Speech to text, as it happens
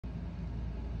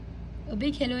A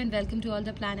big hello and welcome to all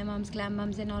the Planner Moms, Glam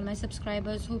Moms and all my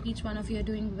subscribers. Hope each one of you are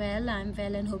doing well. I'm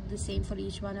well and hope the same for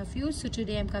each one of you. So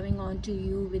today I'm coming on to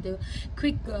you with a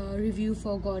quick review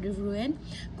for God of Ruin.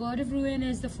 God of Ruin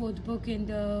is the fourth book in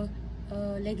the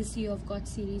Legacy of God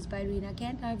series by Rina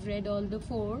Kent. I've read all the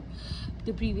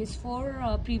previous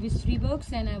three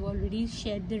books, and I've already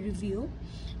shared the review.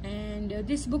 And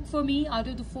this book, for me, out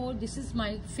of the four, this is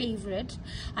my favorite.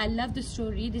 I love the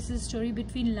story. This is a story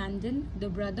between London, the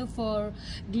brother for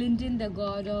Glyndon, the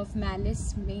god of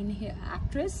malice, main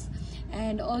actress,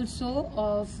 and also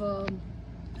of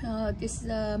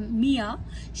Mia.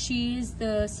 She is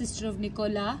the sister of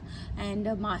Nicola and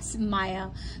Maya.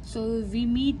 So we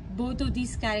meet both of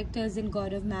these characters in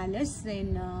God of Malice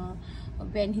when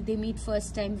they meet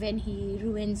first time, when he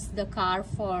ruins the car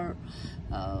for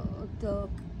the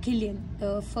Killian,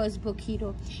 the first book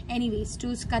hero. Anyways,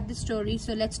 to cut the story,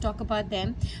 so let's talk about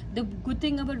them. The good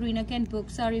thing about Rina Kent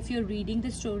books are, if you're reading the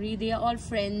story, they are all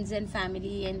friends and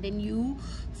family, and then you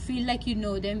feel like you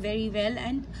know them very well.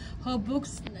 And her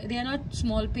books, they are not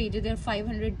small pages, they're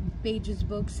 500 pages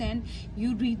books, and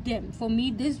you read them. For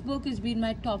me, this book has been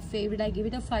my top favorite. I give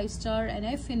it a 5-star and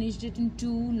I finished it in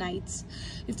 2 nights.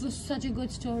 It was such a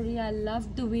good story. I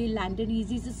loved the way Landon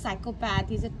is. He's a psychopath,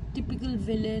 he's a typical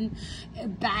villain, a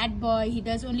bad boy. He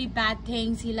does only bad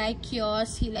things. He likes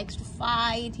chaos, he likes to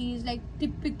fight. He's like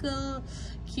typical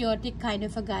chaotic kind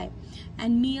of a guy.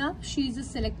 And Mia, she's a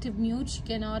selective mute. She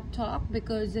cannot talk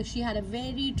because she had a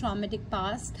very traumatic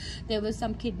past. There was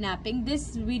some kidnapping.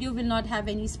 This video will not have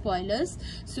any spoilers,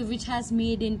 so which has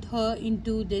made her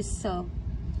into this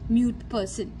mute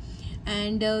person.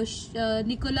 And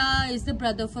Nicola is the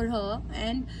brother for her.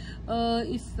 And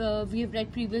if we have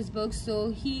read previous books,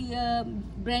 so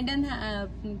Brendan,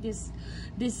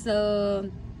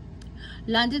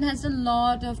 London has a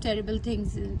lot of terrible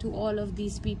things to all of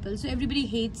these people, so everybody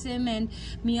hates him, and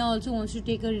Mia also wants to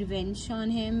take a revenge on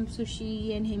him. So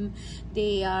she and him,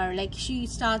 they are like, she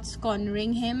starts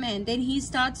cornering him, and then he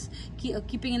starts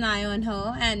keeping an eye on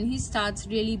her, and he starts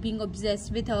really being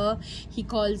obsessed with her. He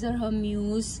calls her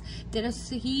muse.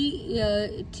 He's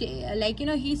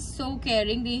so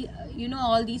caring.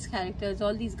 All these characters,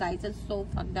 all these guys are so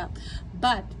fucked up.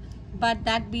 But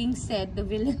that being said, the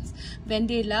villains, when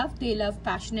they love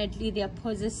passionately. They are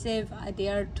possessive, they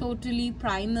are totally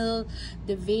primal.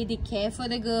 The way they care for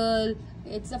the girl,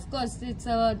 it's, of course, it's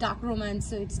a dark romance,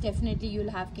 so it's definitely,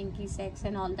 you'll have kinky sex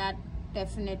and all that,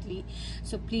 definitely.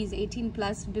 So please,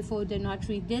 18+ before, do not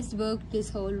read this book, this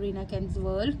whole Rina Kent's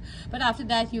world. But after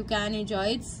that, you can enjoy.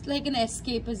 It's like an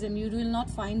escapism. You will not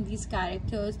find these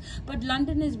characters, but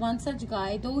London is one such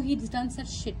guy, though he's done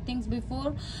such shit things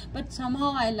before, but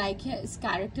somehow I like his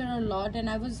character a lot. And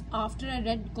after I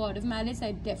read God of Malice,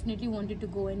 I definitely wanted to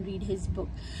go and read his book.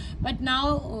 But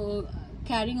now,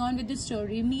 carrying on with the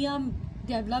story, Mia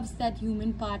develops that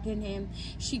human part in him.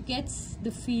 She gets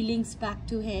the feelings back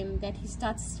to him, that he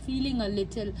starts feeling a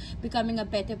little, becoming a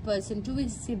better person, to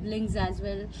his siblings as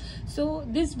well. So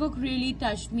this book really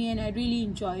touched me, and I really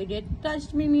enjoyed it.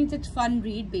 Touched me means it's fun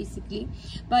read basically.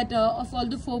 But of all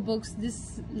the 4 books,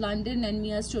 this London and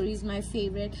Mia story is my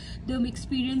favorite. The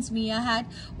experience Mia had,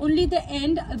 only the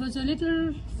end was a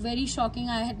little very shocking.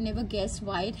 I had never guessed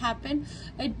why it happened.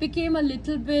 It became a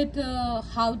little bit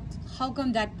how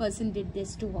come that person did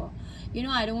this to her.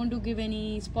 I don't want to give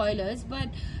any spoilers, but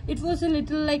it was a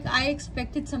little like, I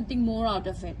expected something more out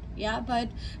of it. Yeah, but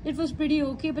it was pretty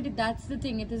okay. But that's the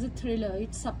thing, it is a thriller,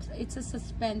 it's a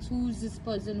suspense. Who's this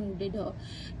person who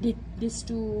did this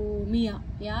to Mia?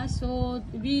 Yeah, so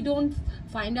we don't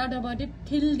find out about it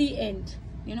till the end.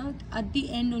 At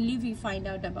the end only we find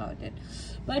out about it.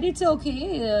 But it's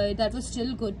okay, that was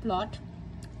still good plot.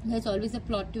 There's always a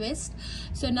plot twist.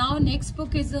 So now next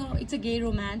book is it's a gay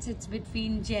romance. It's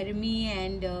between Jeremy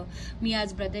and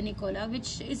Mia's brother Nicola,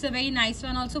 which is a very nice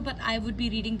one also. But I would be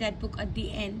reading that book at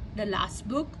the end, the last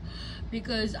book,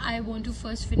 because I want to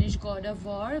first finish God of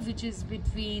War, which is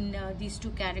between these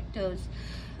 2 characters.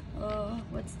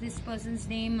 What's this person's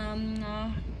name?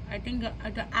 I think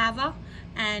the Ava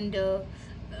and the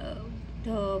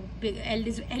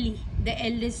eldest Ellie, the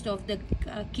eldest of the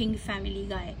King family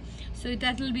guy. So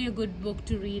that will be a good book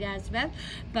to read as well.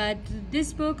 But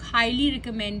this book, highly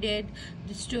recommended.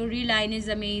 The storyline is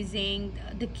amazing.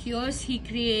 The chaos he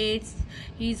creates,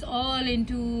 he's all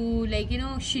into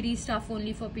shitty stuff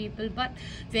only for people. But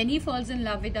when he falls in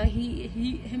love with her, he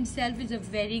himself is a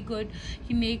very good,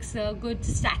 he makes good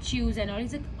statues and all.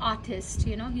 He's an artist,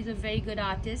 he's a very good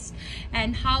artist.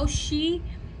 And how she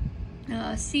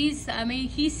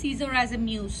he sees her as a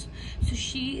muse, so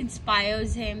she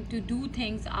inspires him to do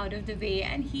things out of the way,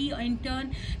 and he in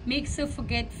turn makes her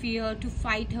forget fear, to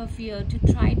fight her fear,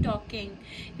 to try talking.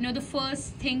 The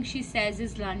first thing she says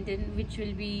is London, which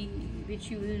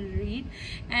you will read,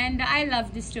 and I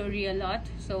love this story a lot,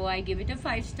 so I give it a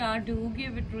 5-star. Do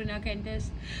give it, Runa Kentis.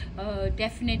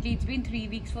 Definitely, it's been 3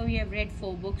 weeks for me. I've read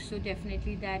 4 books, so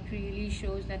definitely that really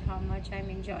shows that how much I'm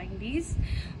enjoying these.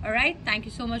 All right, thank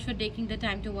you so much for taking the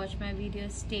time to watch my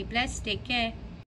videos. Stay blessed, take care.